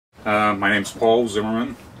My name's Paul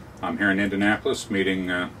Zimmerman. I'm here in Indianapolis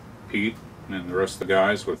meeting Pete and the rest of the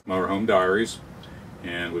guys with Motorhome Diaries,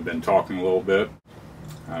 and we've been talking a little bit.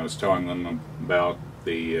 I was telling them about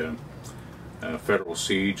the federal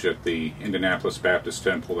siege at the Indianapolis Baptist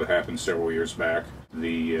Temple that happened several years back.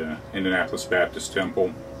 The Indianapolis Baptist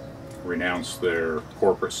Temple renounced their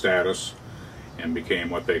corporate status and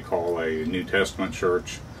became what they call a New Testament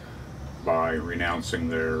church by renouncing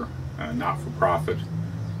their not-for-profit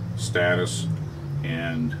status,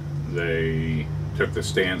 and they took the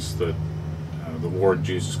stance that the Lord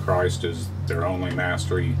Jesus Christ is their only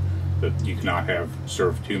master, that you cannot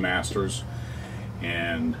serve two masters,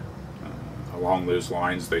 and along those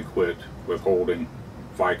lines they quit withholding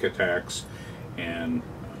FICA tax and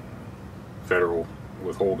federal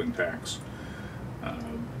withholding tax.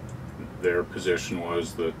 Their position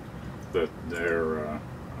was that the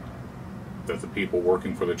people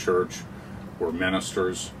working for the church were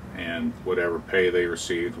ministers, and whatever pay they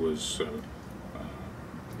received was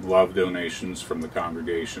love donations from the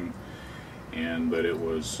congregation, and that it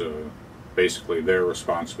was basically their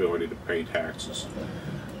responsibility to pay taxes.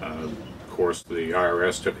 Of course, the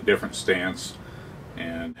IRS took a different stance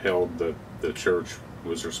and held that the church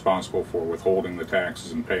was responsible for withholding the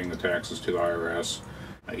taxes and paying the taxes to the IRS,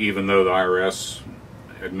 even though the IRS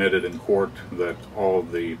admitted in court that all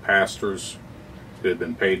of the pastors who had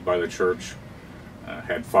been paid by the church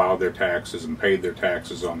had filed their taxes and paid their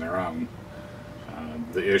taxes on their own.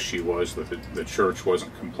 The issue was that the church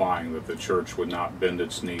wasn't complying, that the church would not bend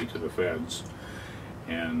its knee to the feds.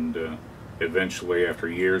 And eventually, after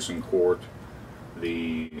years in court,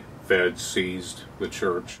 the feds seized the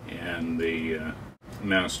church, and the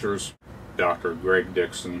ministers, Dr. Greg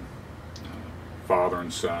Dixon, father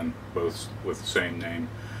and son, both with the same name,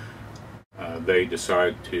 they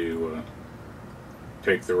decided to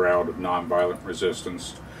take the route of nonviolent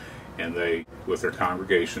resistance, and they, with their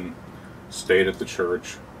congregation, stayed at the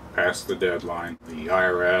church past the deadline. The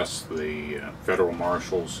IRS, the federal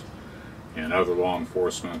marshals, and other law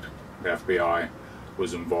enforcement, the FBI,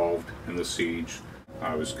 was involved in the siege.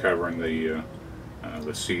 I was covering the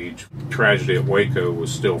siege. Tragedy at Waco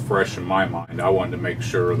was still fresh in my mind. I wanted to make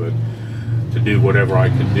sure that to do whatever I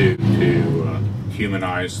could do to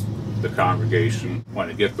humanize the congregation,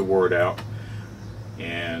 wanted to get the word out,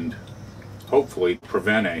 and hopefully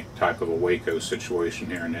prevent a type of a Waco situation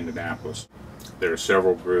here in Indianapolis. There are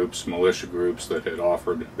several groups, militia groups, that had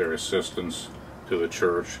offered their assistance to the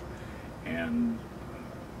church, and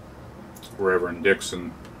Reverend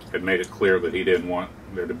Dixon had made it clear that he didn't want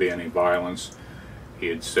there to be any violence. He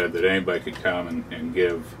had said that anybody could come and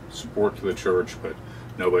give support to the church, but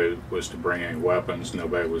nobody was to bring any weapons,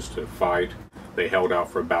 nobody was to fight. They held out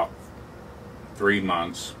for about 3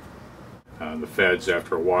 months. The feds,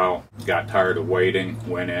 after a while, got tired of waiting,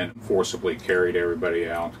 went in, forcibly carried everybody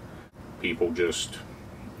out. People just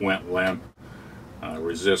went limp,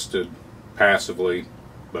 resisted passively,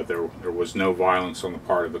 but there was no violence on the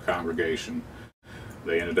part of the congregation.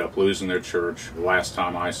 They ended up losing their church. The last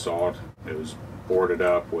time I saw it, it was boarded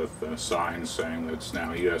up with signs saying that it's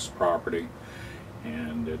now U.S. property,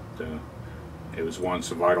 and it was once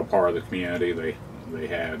a vital part of the community. They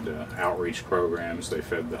had outreach programs, they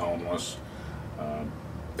fed the homeless,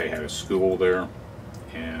 they had a school there,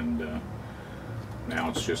 and now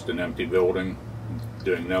it's just an empty building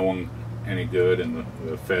doing no one any good, and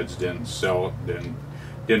the feds didn't sell it,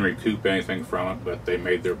 didn't recoup anything from it, but they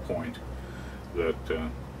made their point that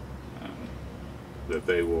that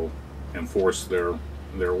they will enforce their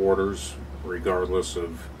orders regardless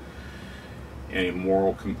of any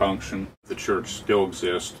moral compunction. The church still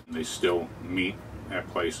exists, and they still meet at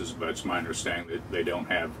places, but it's my understanding that they don't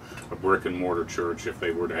have a brick and mortar church. If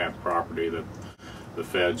they were to have property, that the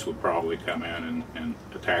feds would probably come in and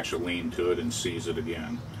attach a lien to it and seize it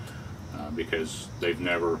again, because they've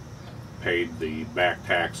never paid the back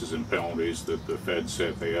taxes and penalties that the feds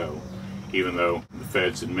said they owe, even though the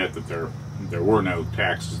feds admit that there were no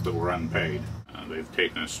taxes that were unpaid. They've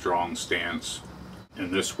taken a strong stance. In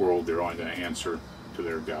this world, they're only going to answer to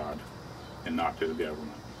their God and not to the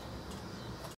government.